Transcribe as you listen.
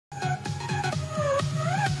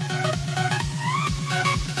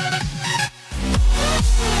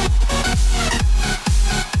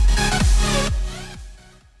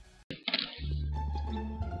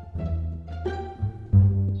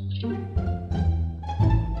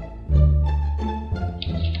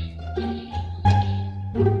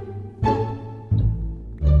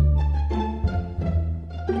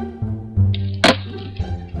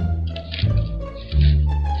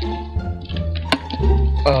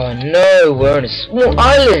Oh no, we're on a small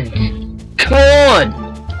island. Come on,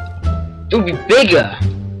 it'll be bigger.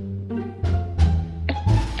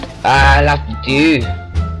 I'll have to do.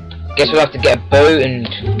 Guess we'll have to get a boat and.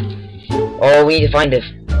 Oh, we need to find a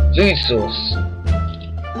food source.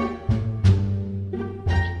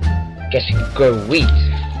 Guess we could grow wheat.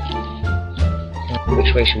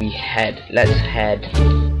 Which way should we head? Let's head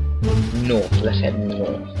north. Let's head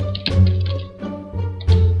north.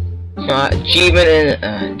 Achievement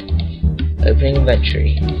and opening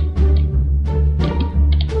inventory.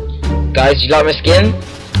 Guys, you like my skin?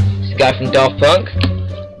 It's the guy from Daft Punk.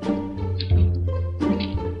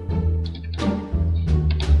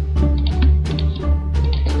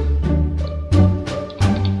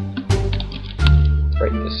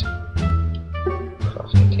 Break this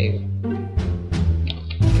crafting table.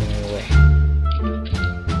 Away.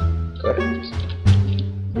 Got it.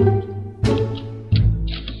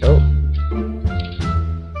 Oh.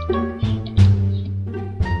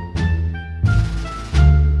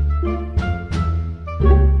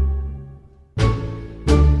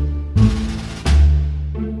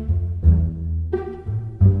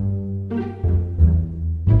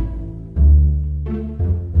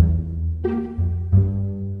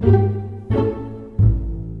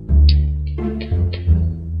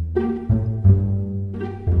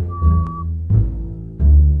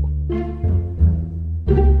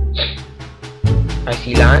 I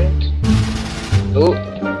see land. Oh,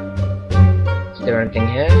 is there anything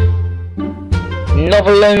here?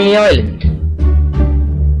 Another lonely island.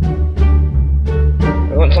 I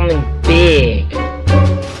want something big.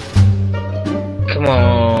 Come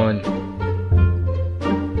on.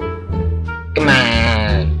 Come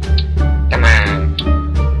on. Come on.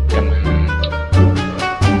 Come on.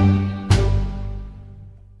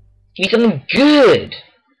 Give me something good.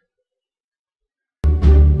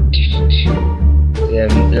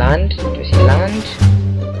 Land? Do I see land?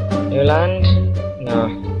 No land? No.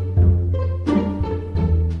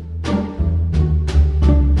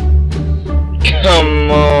 Come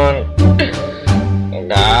on!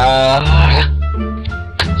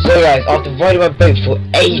 So guys, after riding my boat for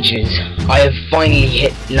ages, I have finally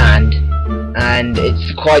hit land. And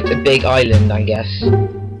it's quite a big island, I guess.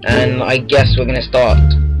 And I guess we're gonna start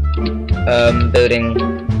building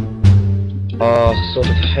our sort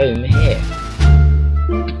of home here.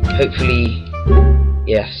 Hopefully,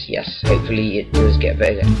 yes, hopefully it does get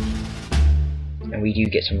better. And we do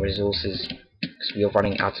get some resources, because we are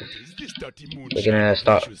running out of. We're gonna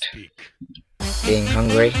start being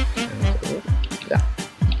hungry.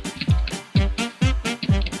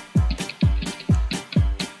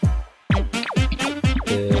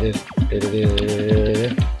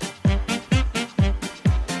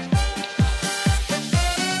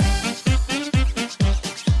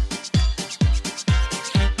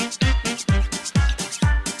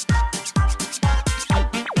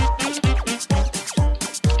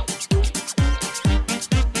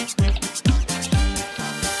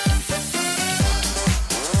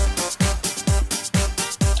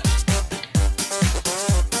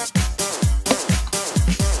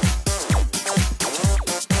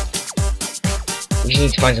 We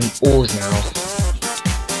need to find some ores now.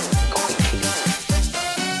 Quickly.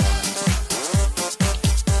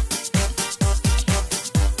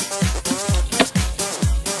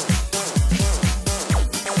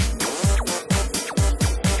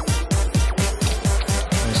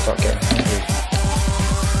 I'm gonna start getting hungry.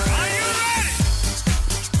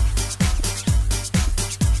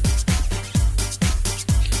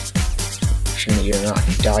 Shouldn't you not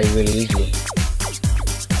die really easily?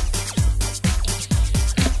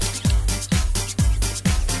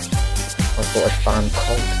 I thought I found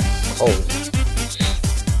coal.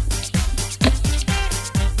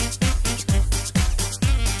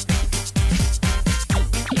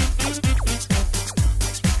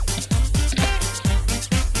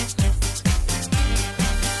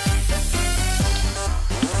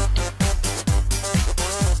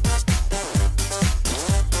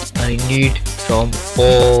 I need some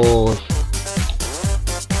ores.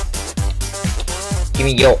 Give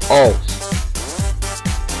me your ores.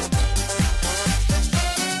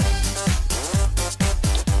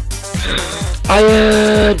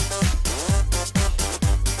 Iron!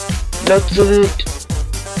 Lots of it!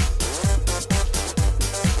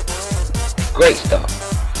 Great stuff!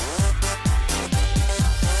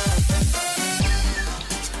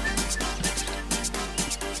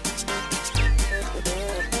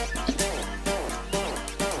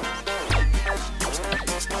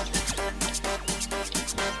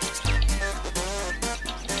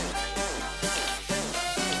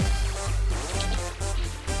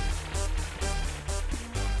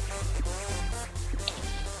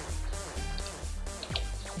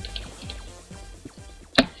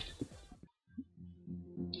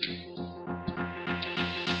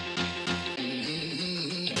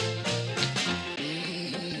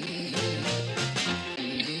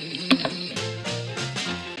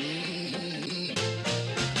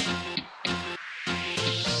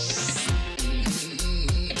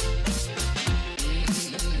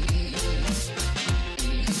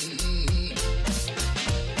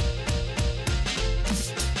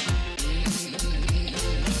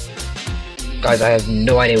 Guys, I have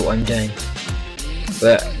no idea what I'm doing.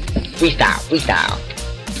 But freestyle, freestyle.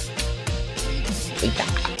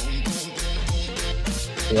 Freestyle.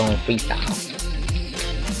 We're on freestyle.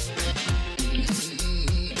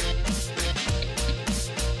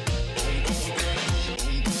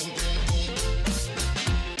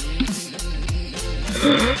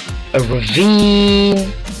 A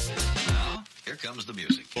ravine. Now, here comes the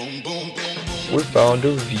music. We found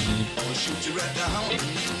a ravine.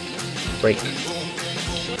 Break.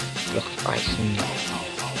 Look, ice and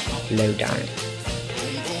low down.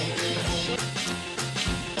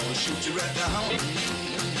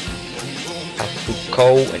 Have some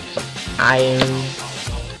coal and some iron.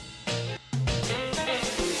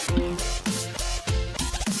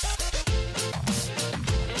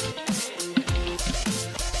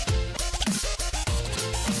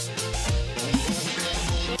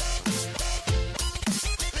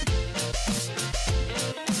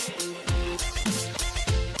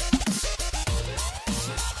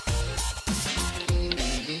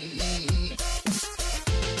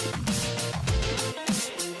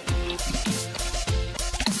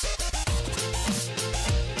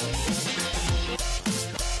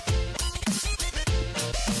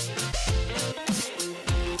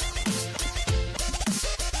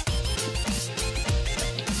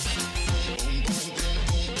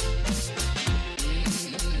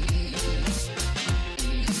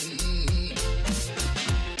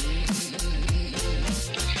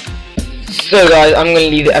 So guys, I'm going to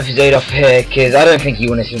leave the episode off here because I don't think you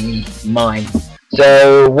want to see mine.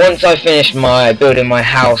 So once I finish building my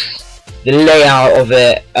house, the layout of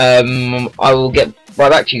it, I will get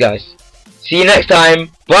right back to you guys. See you next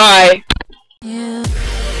time. Bye.